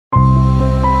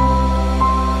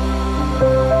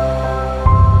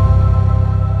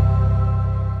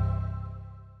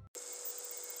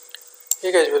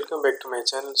Welcome back to my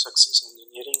channel Success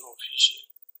Engineering Official.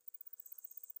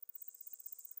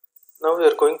 Now we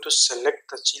are going to select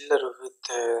the chiller with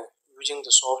using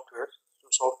the software.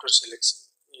 So software selection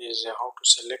is how to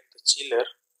select the chiller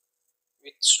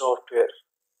with software.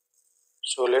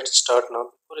 So let's start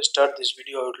now. Before I start this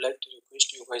video, I would like to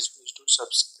request you guys please do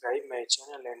subscribe my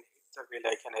channel and hit the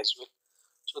bell icon as well,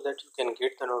 so that you can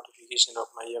get the notification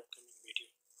of my upcoming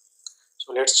video.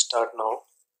 So let's start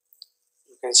now.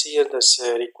 You can see here the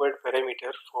required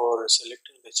parameter for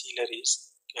selecting the chiller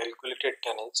is calculated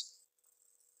tonnage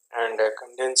and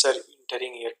condenser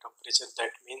entering air temperature.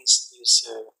 That means this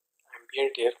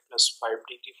ambient air plus 5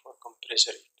 degree for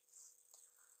compressor heat.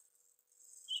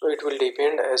 So it will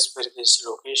depend as per this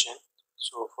location.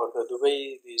 So for the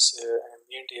Dubai, this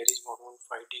ambient air is 105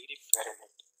 degree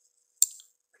Fahrenheit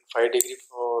and 5 degree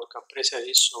for compressor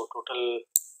is, so total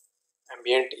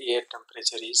ambient air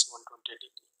temperature is 120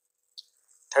 degree.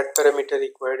 Third parameter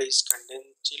required is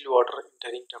condensed chill water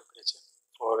entering temperature.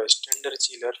 For a standard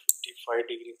chiller, 55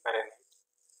 degree Fahrenheit.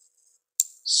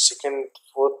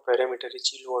 Fourth parameter is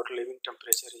chill water leaving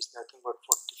temperature is nothing but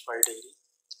 45 degree,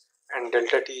 and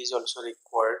delta T is also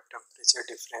required. Temperature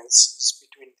difference is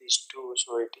between these two,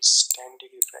 so it is 10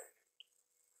 degree Fahrenheit.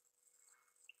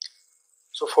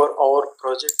 So for our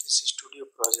project, this studio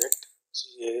project,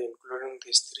 including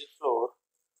this 3 floor,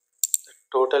 the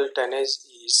total tonnage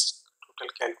is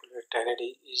calculated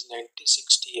tonnage is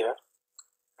 9060 here.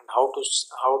 And how to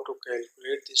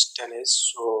calculate this tonnage?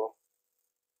 So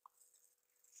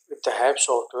with the HAB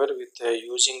software, with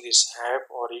using this HAB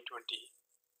or E20,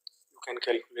 you can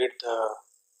calculate the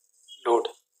load,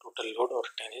 total load or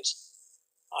tonnage.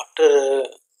 After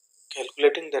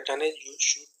calculating the tonnage, you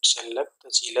should select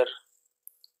the chiller.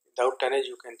 Without tonnage,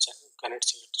 you cannot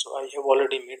select. So I have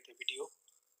already made the video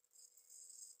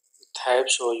with HAB,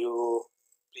 so you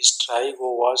please try,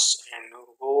 watch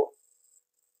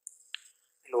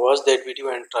that video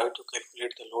and try to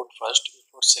calculate the load first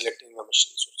before selecting the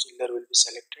machine. So chiller will be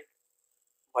selected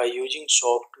by using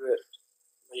software,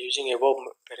 by using above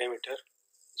parameter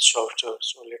software.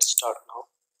 So let's start now.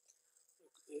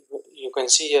 You can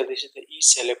see here this is the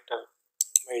E-Selector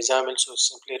by Zamil. So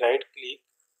simply right click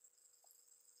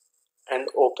and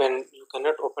open. You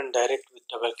cannot open direct with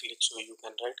double click, so you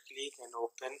can right click and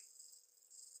open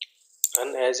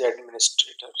run as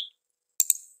administrator.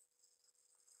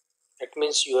 That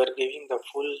means you are giving the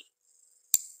full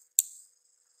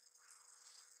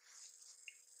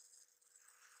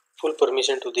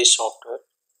permission to this software.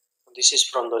 This is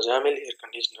from the Zamil air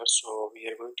conditioner, so we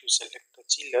are going to select the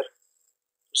chiller.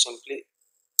 So simply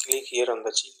click here on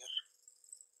the chiller.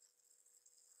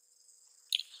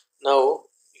 Now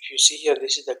if you see here,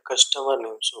 this is the customer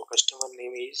name. So customer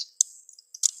name is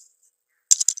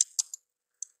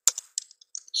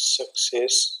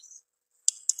Success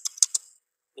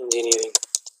Engineering.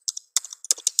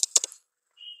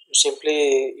 You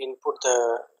simply input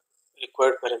the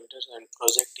required parameters, and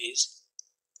project is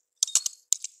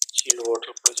chilled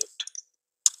water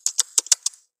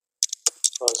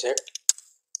project,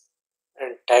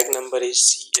 and tag number is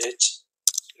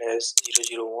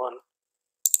CH/001.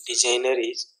 Designer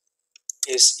is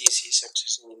SEC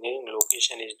Success Engineering.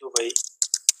 Location is Dubai,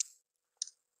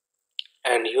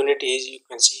 and unit is, you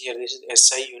can see here, this is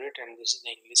SI unit and this is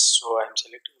the English, so I am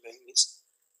selecting the English.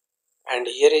 And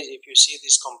here is, if you see,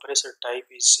 this compressor type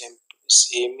is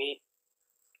semi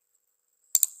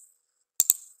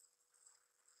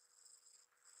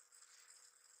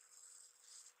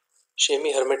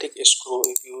hermetic screw.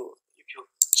 If you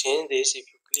change this,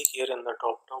 if you click here on the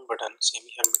drop down button,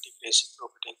 semi hermetic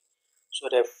reciprocating. So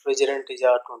refrigerant is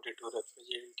R22.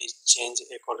 Refrigerant is changed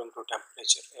according to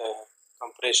temperature,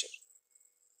 compressor.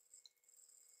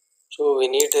 So we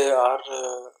need if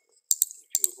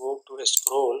you go to a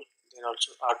scroll, then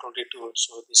also R22.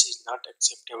 So this is not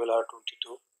acceptable.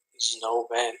 R22 is now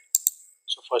banned.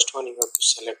 So first one you have to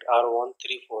select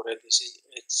R134. This is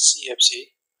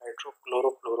HCFC,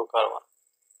 hydrochlorofluorocarbon.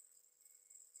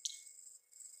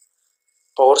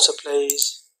 Power supply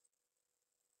is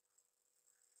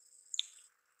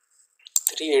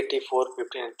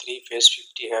 384/15 and 3 phase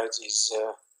 50 Hz is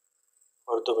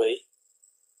for Dubai,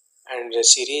 and the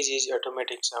series is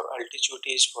automatic. So altitude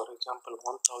is, for example,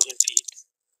 1000 feet,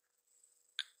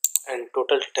 and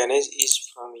total tonnage is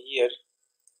from here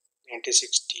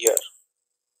 96 TR.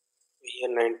 Here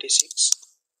 96.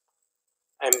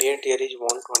 Ambient air is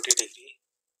 120 degree.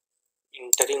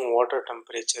 Entering water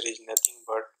temperature is nothing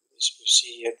but, as you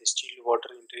see here, this chilled water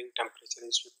entering temperature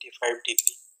is 55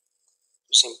 degree.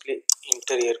 So simply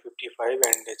enter here 55,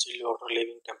 and the chilled water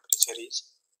leaving temperature is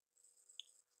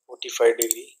 45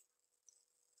 degree,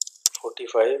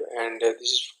 45, and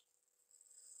this is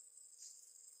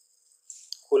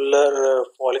cooler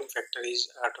falling factor is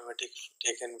automatic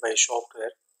taken by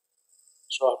software.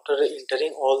 So after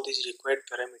entering all these required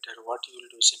parameter, what you will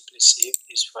do, simply save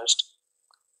this first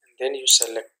and then you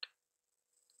select.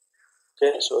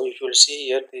 Okay, so if you will see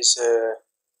here, this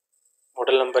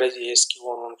model number is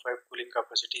ASQ115, cooling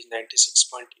capacity is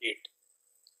 96.8.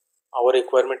 Our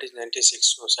requirement is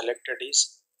 96, so selected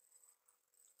is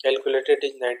calculated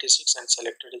is 96 and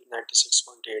selected is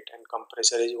 96.8, and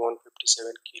compressor is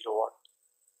 157 kilowatt,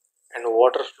 and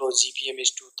water flow GPM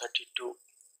is 232,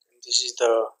 and this is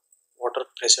the water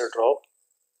pressure drop,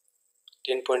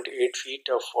 10.8 feet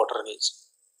of water gauge.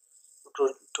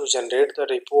 To generate the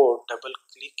report, double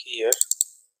click here,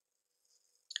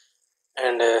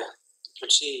 and you will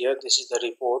see here, this is the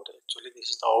report. Actually this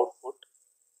is the output.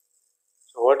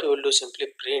 So what you will do, simply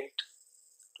print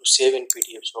to save in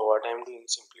PDF. So what I am doing,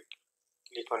 simply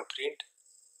click on print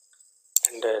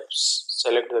and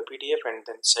select the PDF and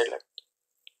then select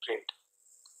print,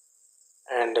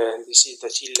 and this is the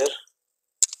chiller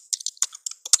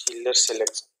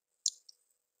selection.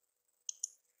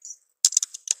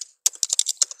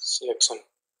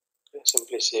 Okay,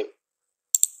 simply save.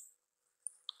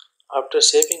 After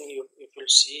saving, you will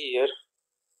see here,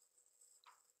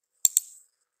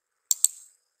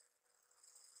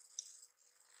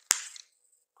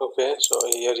 okay, so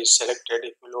here is selected.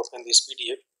 If you open this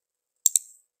PDF,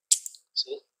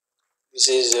 see, this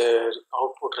is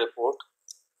output report.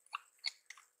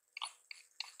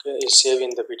 Okay, is saved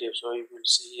in the PDF. So you will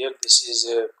see here, this is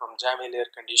from Zamil Air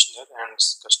Conditioner, and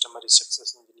customer is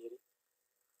Success Engineering.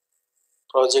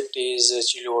 Project is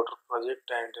chilly water project,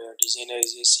 and designer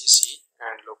is ACC,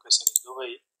 and location is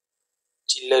Dubai.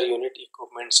 Chiller unit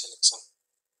equipment selection,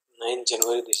 9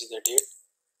 January, this is the date,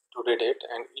 today date,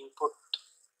 and input.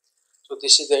 So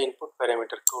this is the input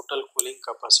parameter. Total cooling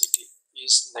capacity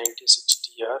is 96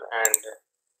 TR, and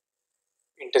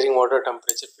entering water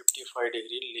temperature 55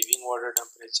 degree, leaving water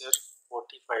temperature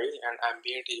 45, and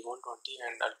ambient is 120,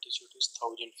 and altitude is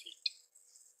 1000 feet.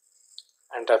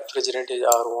 And refrigerant is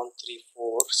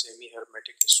R134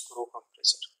 semi-hermetic screw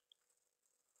compressor.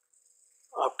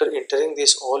 After entering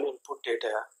this all input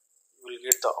data, you will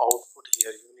get the output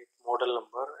here, unit model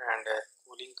number and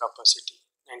cooling capacity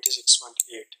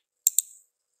 96.8.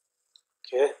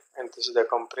 Okay, and this is the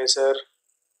compressor,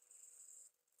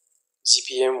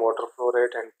 GPM, water flow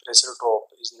rate, and pressure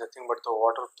drop is nothing but the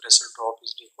water pressure drop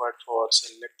is required for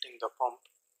selecting the pump,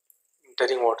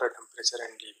 entering water temperature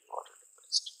and leaving water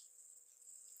temperature.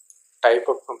 Type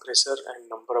of compressor and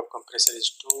number of compressor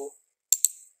is 2.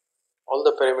 All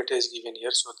the parameters is given here.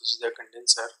 So this is the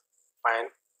condenser fan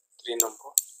 3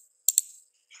 number,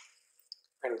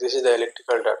 and this is the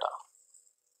electrical data.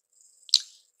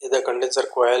 The condenser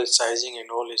coil sizing and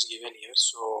all is given here.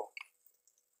 So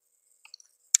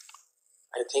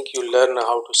I think you learn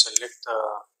how to select the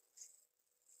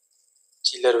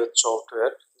chiller with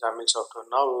software, Zamil software.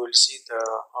 Now we will see the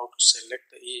how to select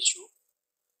the AHU.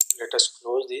 Let us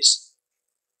close this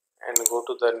and go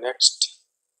to the next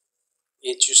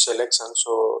AHU selection.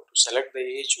 So to select the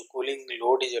AHU, cooling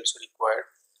load is also required,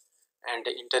 and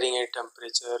entering a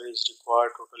temperature is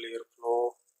required, total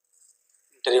airflow,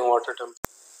 entering water temperature.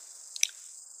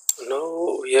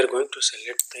 Now we are going to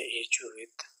select the AHU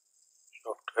with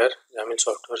software, Zamil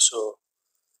software. So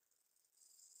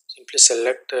simply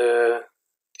select,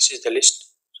 this is the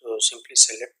list. So simply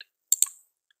select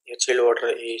chill water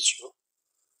AHU.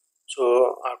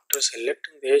 So after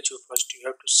selecting the AHU, first you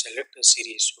have to select the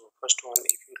series. So first one,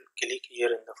 if you click here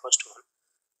in the first one,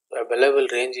 the available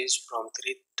range is from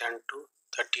 3 ton to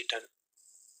 30 ton.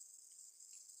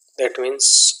 That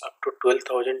means up to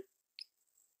 12,000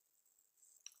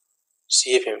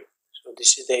 CFM. So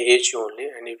this is the AHU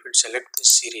only, and if you select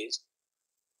this series,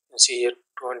 you see here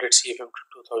 200 CFM to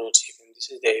 2000 CFM. This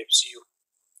is the FCU.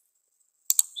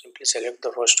 Simply select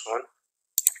the first one.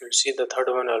 If you see the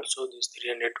third one also, this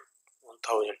 300 to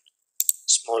 1000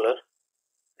 smaller,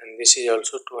 and this is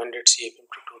also 200 CFM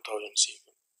to 2000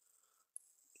 CFM.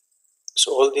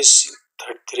 So all these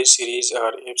three series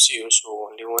are FCU, so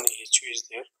only one AHU is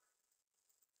there.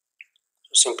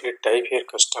 So simply type here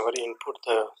customer, input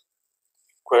the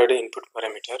required input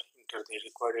parameter, enter the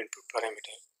required input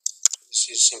parameter. This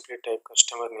is simply type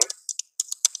customer name,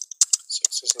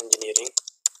 Success Engineering.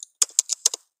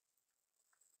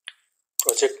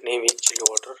 Project name is chill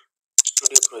water,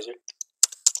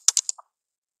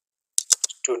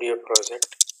 studio project,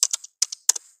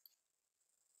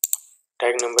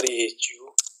 tag number AHU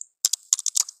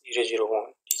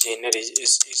 001, designer is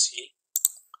SEC,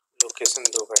 location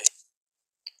Dubai.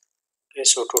 Okay,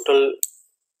 so total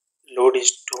load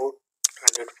is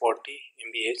 240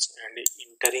 MBH, and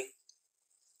entering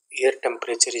air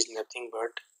temperature is nothing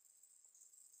but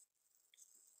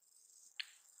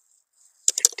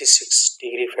 86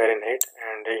 degree Fahrenheit,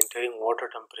 and entering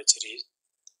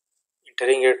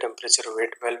air temperature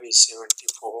wet bulb is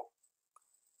 74,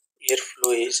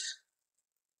 airflow is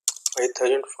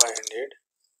 5500,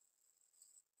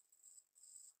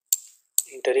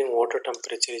 entering water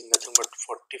temperature is nothing but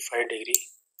 45 degree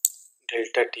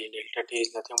delta T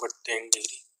is nothing but 10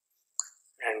 degree,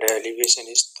 and elevation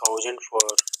is 1000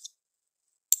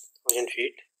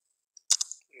 feet,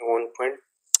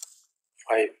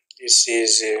 1.5. This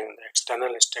is the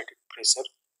external static pressure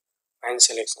fan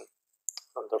selection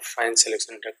from the fan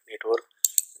selection duct network.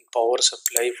 Power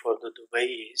supply for the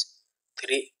Dubai is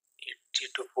 380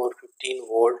 to 415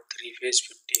 volt, 3 phase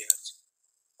 50 Hz.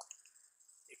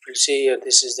 If you see here,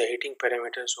 this is the heating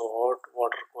parameter, so hot,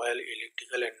 water coil,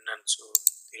 electrical, and none, so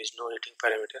there is no heating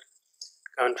parameter.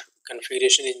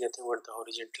 Configuration is nothing but the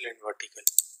horizontal and vertical.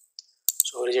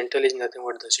 So horizontal is nothing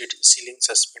but the ceiling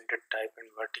suspended type, and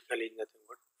vertical is nothing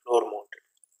but floor mounted.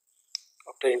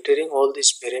 After entering all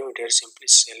these parameters, simply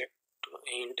select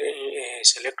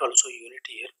also unit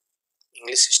here,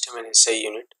 English system and SI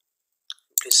unit.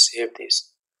 Please save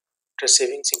this. After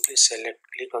saving, simply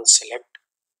click on select.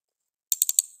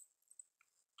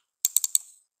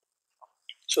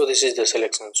 So this is the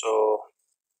selection. So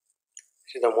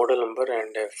this is the model number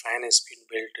and fan speed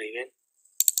belt driven.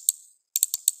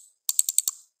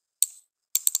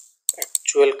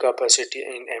 Actual capacity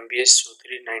in MBS, so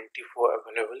 394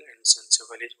 available, and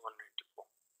sensible is 194.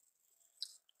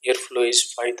 Airflow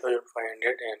is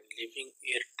 5500, and leaving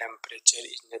air temperature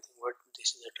is nothing but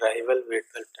this is the drivable wet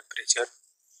bulb temperature.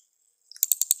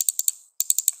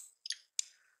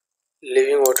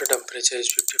 Leaving water temperature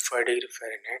is 55 degree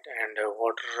Fahrenheit, and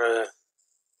water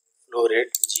flow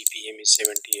rate GPM is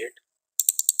 78,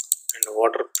 and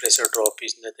water pressure drop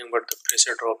is nothing but the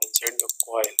pressure drop inside the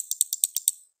coil,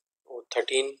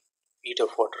 13 feet of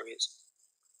water is.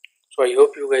 So I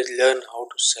hope you guys learn how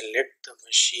to select the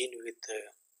machine with the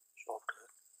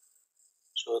software.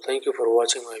 So thank you for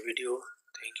watching my video.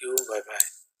 Thank you. Bye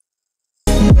bye.